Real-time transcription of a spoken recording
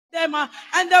them.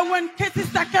 And then when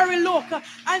Sister Carrie look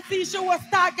and see she will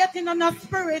start getting on her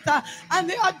spirit, and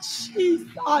they are Jesus.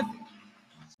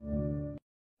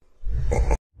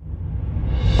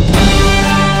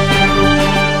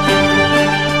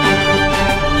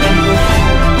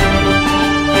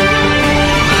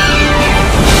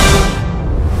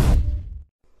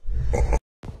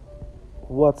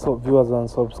 What's up, viewers and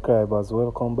subscribers?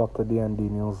 Welcome back to D&D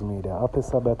News Media. Happy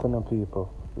Sabbath on the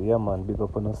people. Yeah man, big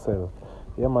up on yourself.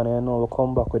 Yeah man, I know we'll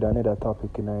come back with another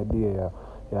topic in idea.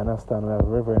 You understand? We have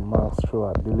Reverend Mark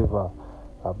Stewart deliver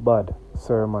a bad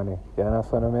ceremony. You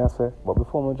understand what I say? But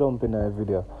before we jump in the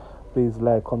video, please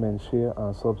like, comment, share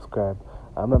and subscribe.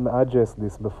 I'm going to address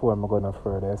this before I'm going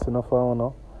further. You see, no for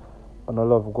honor. Honor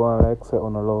love God like say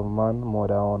honor love man more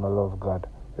than honor love God.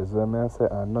 Is what I say,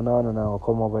 and none of them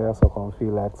come over here so come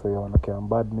feel like say you can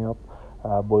bad me up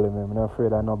bully me. I'm not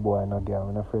afraid of no boy, no girl,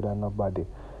 I'm not afraid of nobody.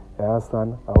 You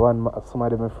understand? I want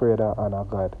somebody I'm afraid of and a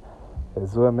God.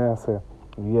 Is what I say.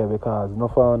 Yeah, because no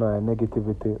for no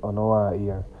negativity on our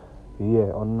ear.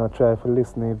 Yeah, on not try to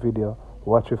listen to the video,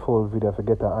 watch the full video to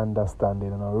get an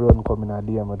understanding and run come in a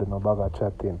DM with no bag of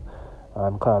chatting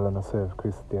and call on yourself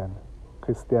Christian.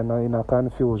 Christian now in a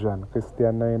confusion,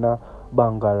 Christian now in a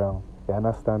bangarang. You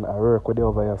understand? I work with the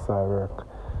over here, so I work.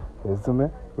 You see me?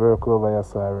 Work over here,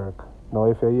 so I work. Now,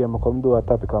 if you hear me come do a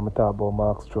topic and talk about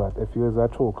Mark Stewart, if you is a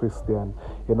true Christian,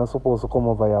 you're not supposed to come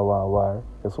over here with war.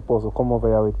 You're supposed to come over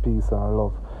here with peace and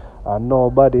love. And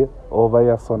nobody over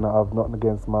here, son, have nothing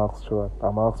against Mark Stewart.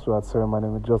 And Mark Stewart ceremony,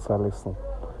 me just a listen.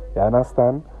 You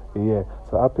understand? Yeah.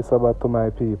 So happy Sabbath to my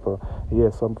people. Yeah,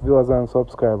 some viewers and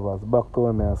subscribers, back to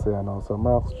what I say now. So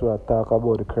Mark Stewart talk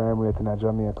about the crime rate in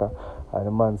Jamaica. And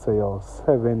the man say, yo,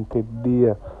 70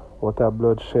 days out of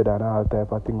bloodshed and all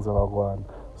type of things are going on.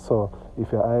 So,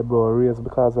 if your eyebrow raised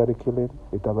because of the killing,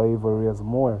 it will even raise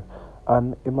more.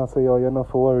 And he must say, yo, you're not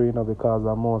for worry, you know, because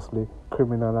I'm mostly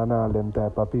criminal and all them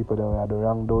type of people that were the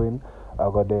wrongdoing are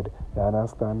got dead. You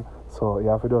understand? So, you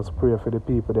have to just pray for the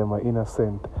people that are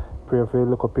innocent. Pray for the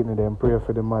little people, them, pray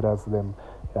for the mothers, them.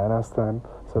 You understand?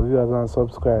 So, viewers and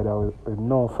subscribers, with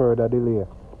no further delay,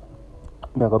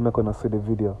 I'm going to make you see the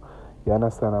video. You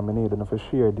understand? I need to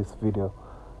share this video.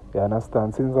 You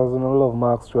understand? Since I don't love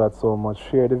Mark Stewart so much,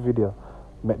 share the video.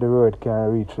 Make the word can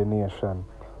reach the nation.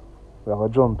 We're going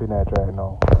to jump in it right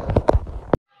now.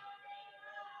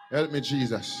 Help me,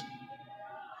 Jesus.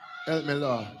 Help me,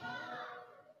 Lord.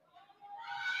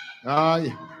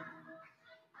 Aye.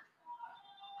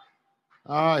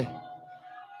 Aye.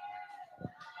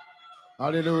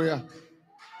 Hallelujah.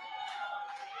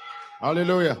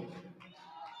 Hallelujah.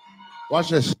 Watch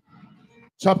this.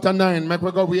 Chapter 9, make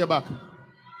we go way back.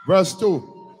 Verse 2.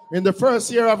 In the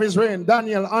first year of his reign,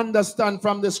 Daniel understand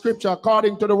from the scripture,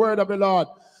 according to the word of the Lord,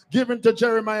 given to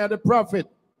Jeremiah the prophet,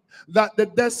 that the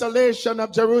desolation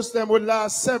of Jerusalem would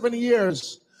last 7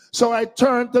 years. So I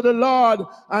turned to the Lord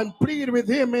and plead with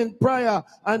him in prayer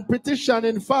and petition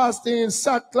in fasting in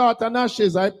sackcloth and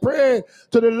ashes. I pray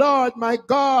to the Lord my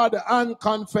God and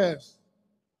confess.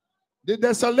 The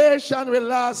desolation will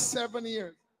last 7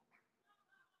 years.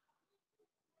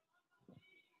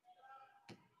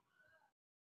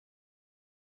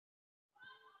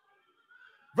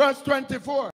 Verse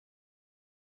 24.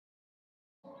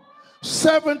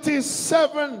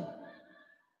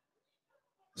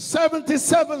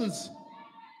 77s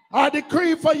are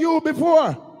decreed for you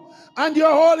before, and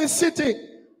your holy city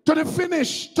to the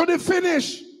finish.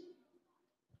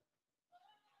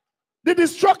 The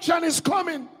destruction is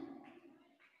coming.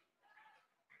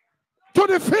 To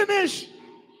the finish.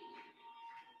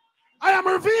 I am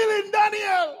revealing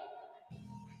Daniel.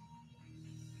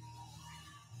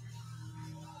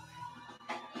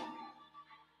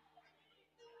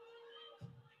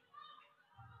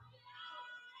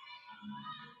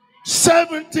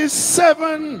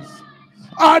 "77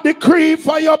 are decreed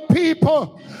for your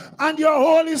people and your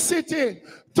holy city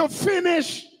to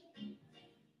finish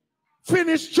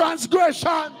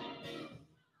transgression,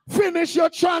 finish your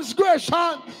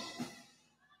transgression,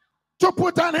 to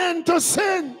put an end to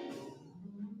sin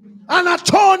and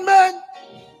atonement."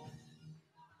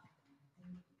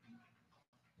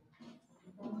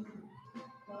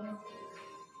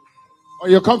 Oh,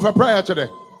 you come for prayer today?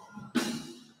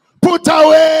 Put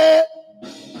away,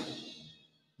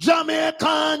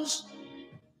 Jamaicans.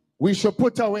 We should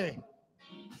put away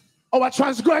our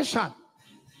transgression,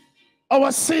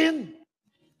 our sin.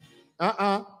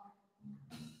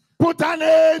 Put an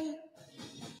end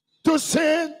to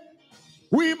sin.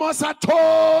 We must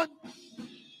atone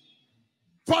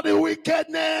for the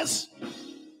wickedness.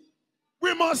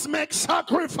 We must make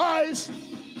sacrifice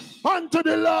unto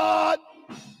the Lord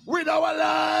with our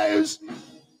lives.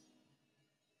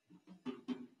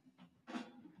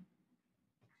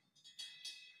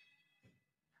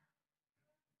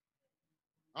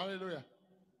 Hallelujah.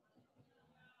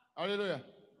 Hallelujah.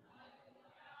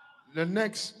 The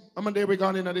next, how many days we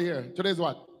gone in the year? Today's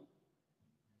what?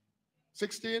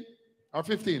 16 or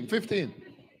 15? 15.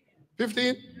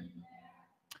 15?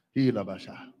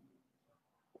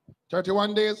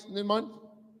 31 days in the month.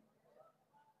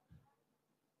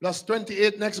 Plus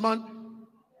 28 next month.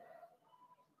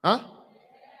 Huh?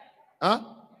 Huh?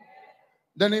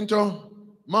 Then into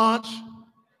March.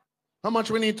 How much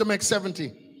we need to make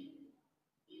 70?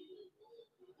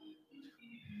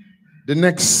 The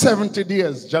next 70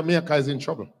 days, Jamaica is in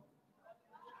trouble.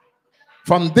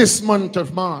 From this month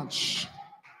of March.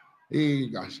 Hey,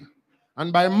 gosh.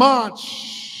 And by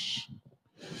March,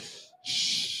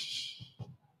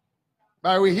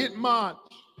 by we hit March,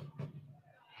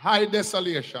 high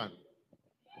desolation,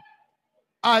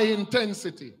 high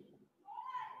intensity.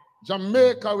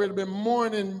 Jamaica will be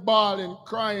mourning, bawling,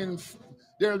 crying.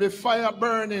 There will be fire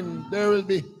burning. There will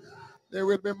be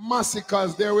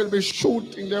massacres. There will be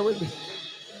shooting. There will be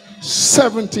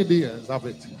 70 days of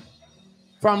it.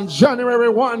 From January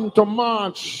 1 to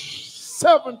March,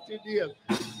 70 days.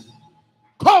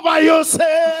 Cover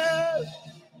yourself.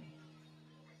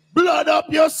 Blood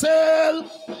up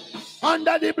yourself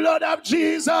under the blood of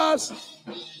Jesus.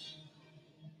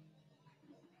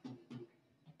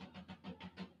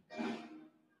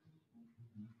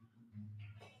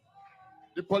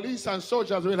 The police and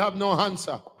soldiers will have no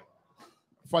answer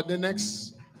for the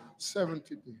next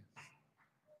 70 days.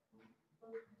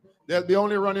 They'll be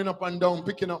only running up and down,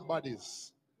 picking up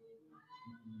bodies.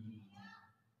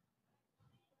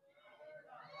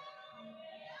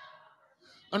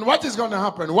 And what is going to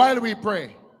happen while we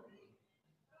pray?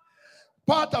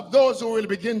 Part of those who will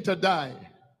begin to die.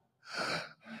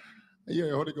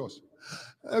 Yeah, Holy Ghost.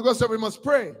 Holy Ghost said we must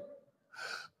pray.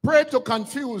 Pray to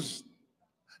confuse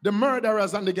the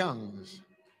murderers and the gangs,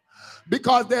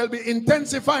 because they'll be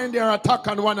intensifying their attack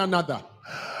on one another,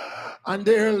 and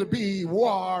there'll be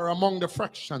war among the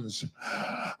fractions,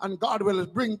 and God will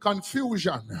bring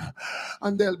confusion,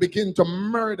 and they'll begin to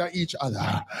murder each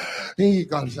other.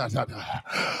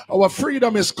 Our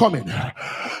freedom is coming.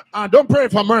 Don't pray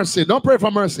for mercy. Don't pray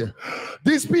for mercy.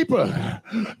 These people,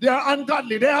 they are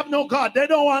ungodly. They have no God. They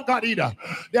don't want God either.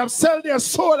 They have sold their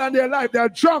soul and their life. They are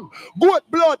drunk. Goat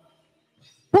blood,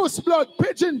 puss blood,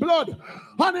 pigeon blood,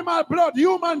 animal blood,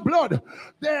 human blood.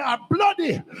 They are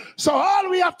bloody. So all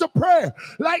we have to pray,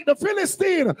 like the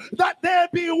Philistine, that they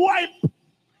be wiped.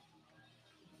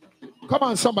 Come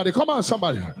on, somebody. Come on,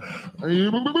 somebody.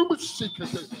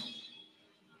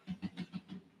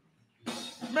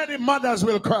 Many mothers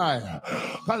will cry,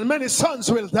 because many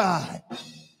sons will die.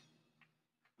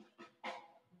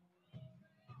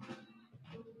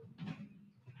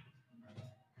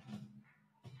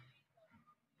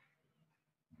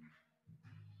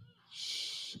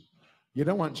 You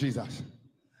don't want Jesus.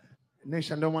 The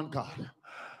nation don't want God.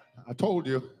 I told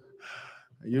you.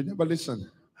 You never listen.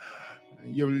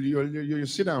 You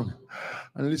sit down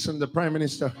and listen to the Prime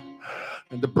Minister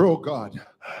and the bro God.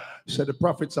 Said the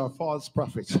prophets are false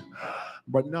prophets.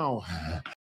 But now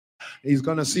he's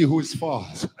going to see who is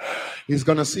false. He's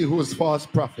going to see who is false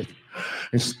prophet.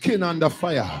 His skin under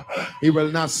fire. He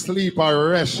will not sleep or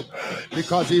rest,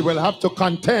 because he will have to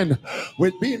contend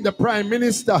with being the prime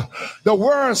minister, the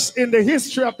worst in the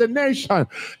history of the nation,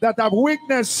 that have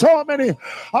witnessed so many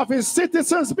of his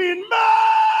citizens being murdered.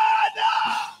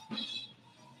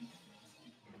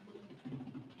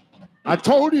 I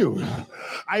told you,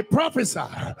 I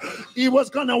prophesied, he was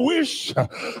going to wish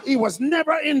he was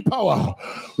never in power.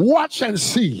 Watch and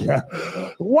see.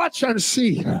 Watch and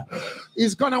see.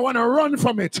 He's going to want to run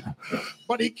from it,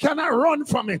 but he cannot run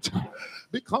from it,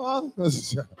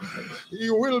 because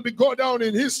he will go down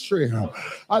in history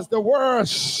as the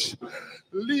worst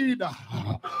leader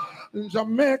in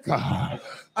Jamaica,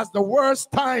 as the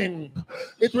worst time.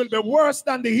 It will be worse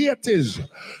than the 80s.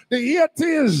 The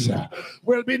 80s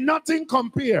will be nothing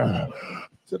compared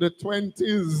to the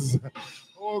 20s.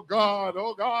 Oh God,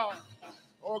 oh God,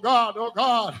 oh God, oh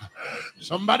God.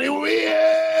 Somebody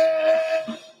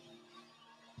weird.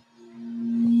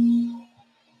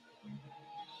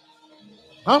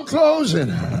 I'm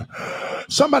closing.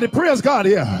 Somebody praise God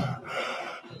here.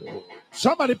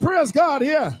 Somebody praise God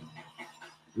here.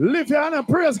 Lift your hand and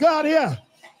praise God here.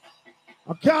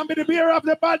 I can't be the bearer of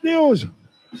the bad news.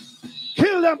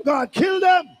 Kill them, God. Kill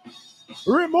them.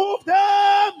 Remove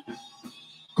them.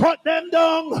 Cut them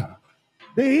down.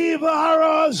 The evil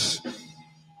arrows.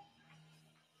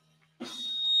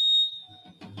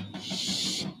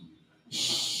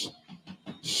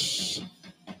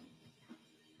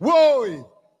 Whoa.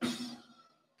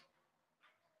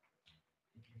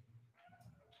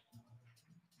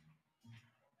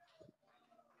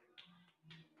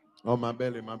 Oh, my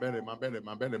belly, my belly, my belly,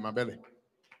 my belly, my belly.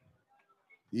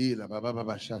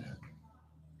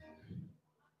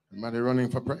 Somebody running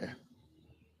for prayer.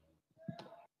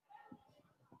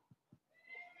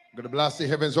 I'm going to blast the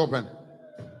heavens open.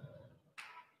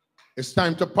 It's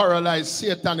time to paralyze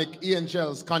satanic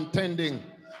angels contending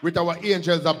with our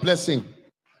angels of blessing.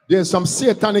 There's some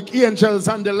satanic angels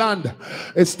on the land.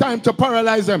 It's time to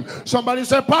paralyze them. Somebody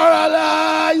say,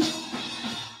 paralyze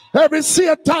every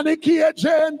satanic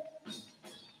agent,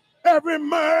 every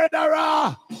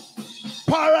murderer.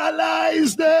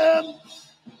 Paralyze them.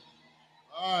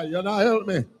 Ah, you're not helping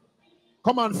me.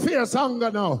 Come on, fierce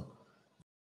hunger now.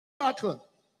 Battle.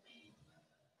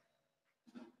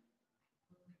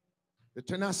 The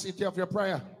tenacity of your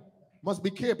prayer must be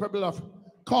capable of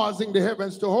causing the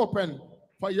heavens to open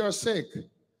for your sake.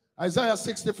 Isaiah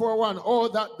 64:1. Oh,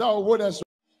 that thou wouldest.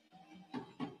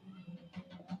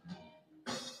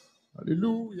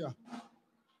 Hallelujah.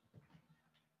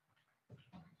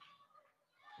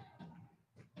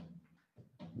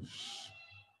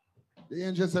 The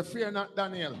angel said, fear not,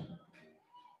 Daniel.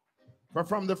 For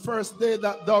from the first day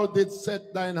that thou didst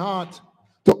set thine heart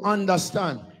to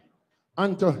understand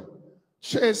and to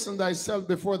chasten thyself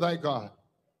before thy God,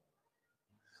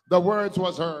 the words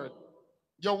was heard.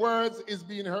 Your words is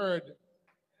being heard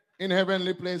in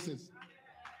heavenly places.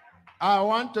 I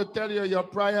want to tell you, your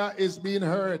prayer is being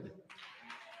heard.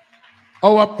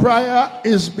 Our prayer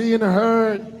is being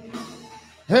heard.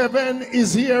 Heaven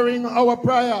is hearing our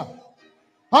prayer.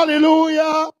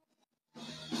 Hallelujah.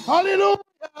 Hallelujah.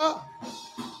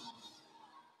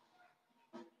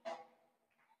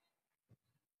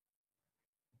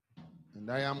 And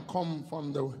I am come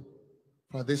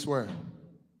for this word.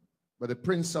 But the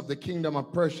prince of the kingdom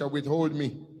of Persia withhold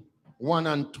me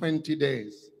 120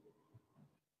 days.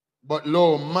 But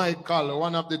lo, Michael,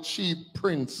 one of the chief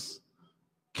prince,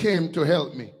 came to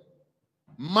help me.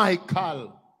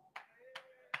 Michael,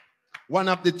 one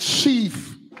of the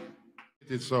chief.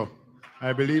 It is so.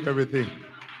 I believe everything.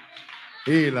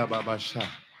 Ela Babasha.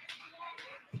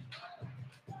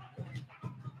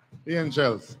 The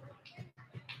angels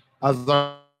has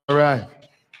arrived.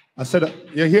 I said,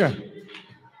 you're here.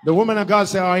 The woman of God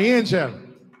said, our angel.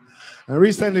 And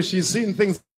recently she's seen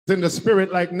things in the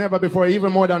spirit like never before,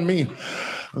 even more than me.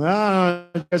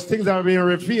 There's things that are being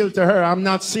revealed to her. I'm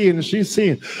not seeing, she's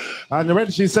seeing. And when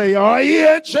she say, our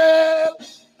angel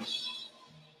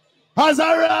has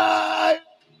arrived.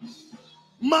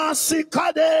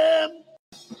 Massacre them.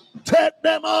 Take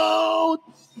them out.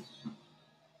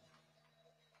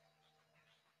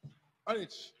 I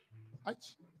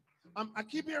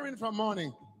keep hearing from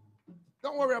morning.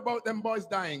 Don't worry about them boys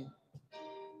dying.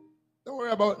 Don't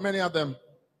worry about many of them.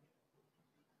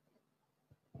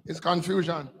 It's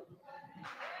confusion.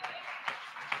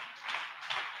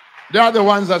 They are the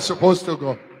ones that's supposed to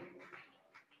go.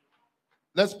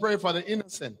 Let's pray for the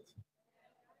innocent.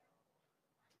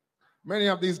 Many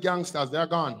of these gangsters, they're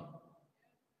gone.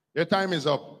 Their time is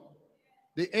up.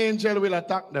 The angel will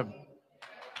attack them.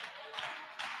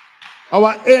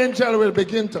 Our angel will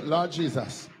begin to, Lord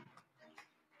Jesus.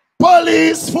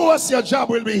 Police force, your job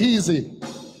will be easy.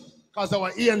 Because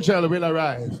our angel will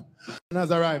arrive. And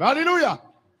has arrived. Hallelujah.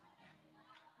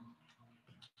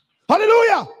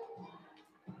 Hallelujah.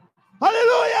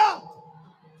 Hallelujah.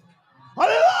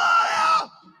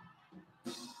 Hallelujah.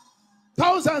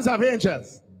 Thousands of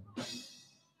angels.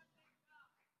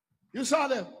 You saw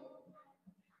them.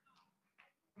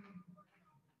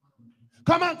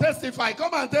 Come and testify.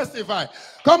 Come and testify.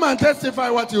 Come and testify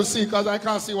what you see, because I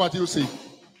can't see what you see.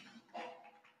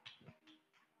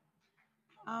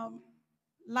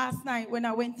 Last night when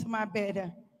I went to my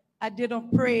bed, I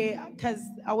didn't pray because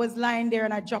I was lying there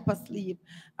and I dropped asleep.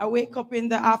 I wake up in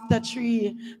the after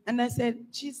 3 and I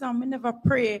said, Jesus, I never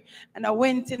pray. And I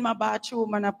went in my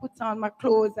bathroom and I put on my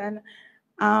clothes and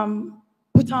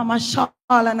put on my shawl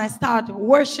and I start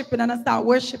worshiping and I start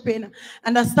worshiping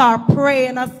and I start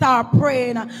praying and I start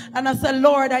praying and I said,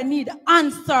 Lord, I need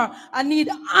answer. I need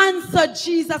answer,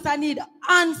 Jesus. I need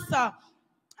answer.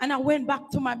 And I went back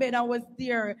to my bed. I was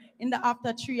there in the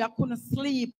after 3. I couldn't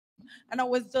sleep. And I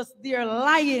was just there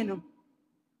lying.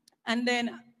 And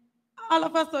then all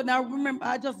of a sudden, I remember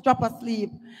I just dropped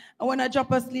asleep. And when I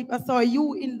dropped asleep, I saw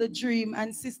you in the dream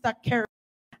and Sister Carrie.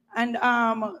 And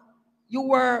you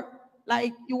were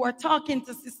talking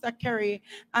to Sister Carrie.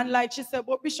 And like she said,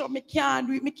 but Bishop, me can't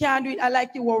do it, me can't do it. I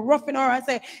like you were roughing her. I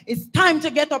said, it's time to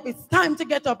get up, it's time to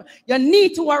get up. You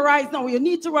need to arise now, you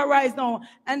need to arise now.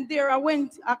 And there I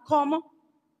went, I come.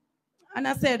 And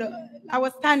I said, I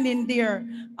was standing there.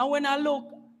 And when I look,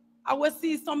 I was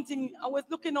seeing something. I was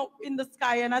looking up in the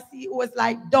sky and I see it was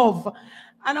like dove.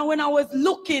 And when I was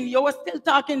looking, you were still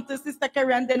talking to Sister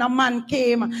Carrie, and then a man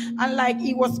came and like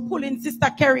he was pulling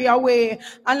Sister Carrie away.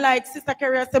 And like Sister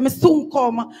Carrie said, me soon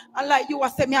come. And like you were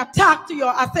saying, me I talk to you.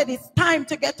 I said, it's time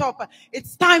to get up.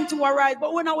 It's time to arise.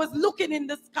 But when I was looking in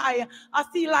the sky, I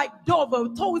see like dove,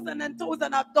 thousand and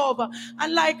thousand of dove.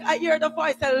 And like I hear the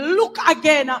voice say, look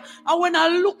again. And when I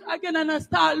look again and I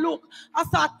start look, I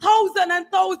saw thousand and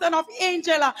thousand of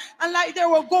angels. And like they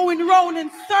were going round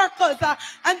in circles.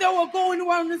 And they were going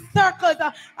around in circles,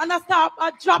 and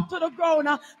I dropped to the ground,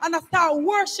 and I start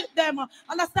worship them,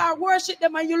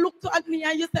 and you looked at me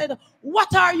and you said,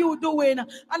 what are you doing? And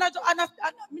I'm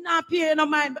not paying no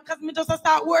mind because me just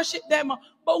start worship them.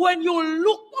 But when you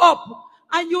look up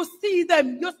and you see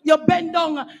them, you bend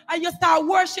down and you start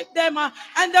worship them,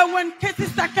 and then when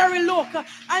Sister Carrie look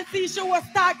and see, she will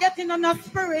start getting on her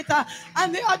spirit,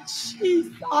 and they are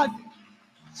Jesus.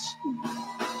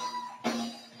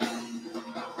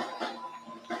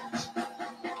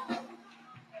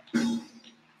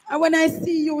 And when I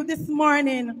see you this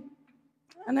morning,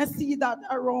 and I see that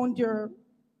around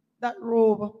that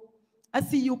robe, I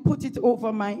see you put it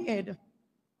over my head.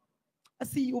 I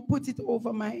see you put it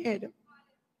over my head.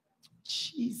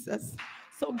 Jesus.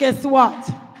 So guess what?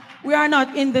 We are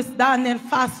not in this down and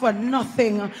fast for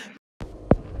nothing.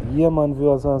 Yeah, man,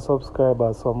 viewers and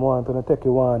subscribers, so I want to take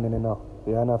a warning, you know.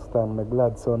 You understand? I'm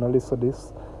glad so I listen to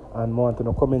this, and I want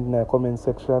to comment in the comment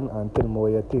section and tell me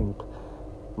what you think.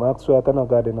 I'm sure I'm not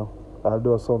God, you know.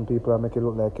 Although some people make it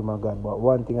look like him a God. But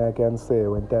one thing I can say,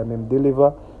 when time him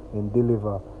deliver.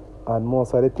 And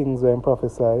most of the things when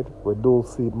prophesied, we do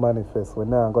see it manifest. We're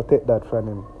not going to take that from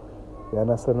him. You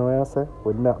understand what I say?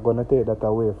 We're not going to take that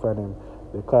away from him.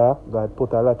 Because God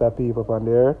put a lot of people on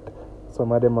the earth.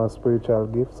 Some of them have spiritual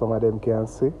gifts, some of them can't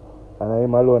see. And I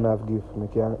am alone have gift. Me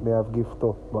have gift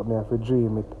too. But me have to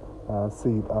dream it and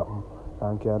see it happen.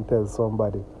 And can tell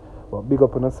somebody. But big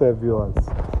up on yourself, viewers.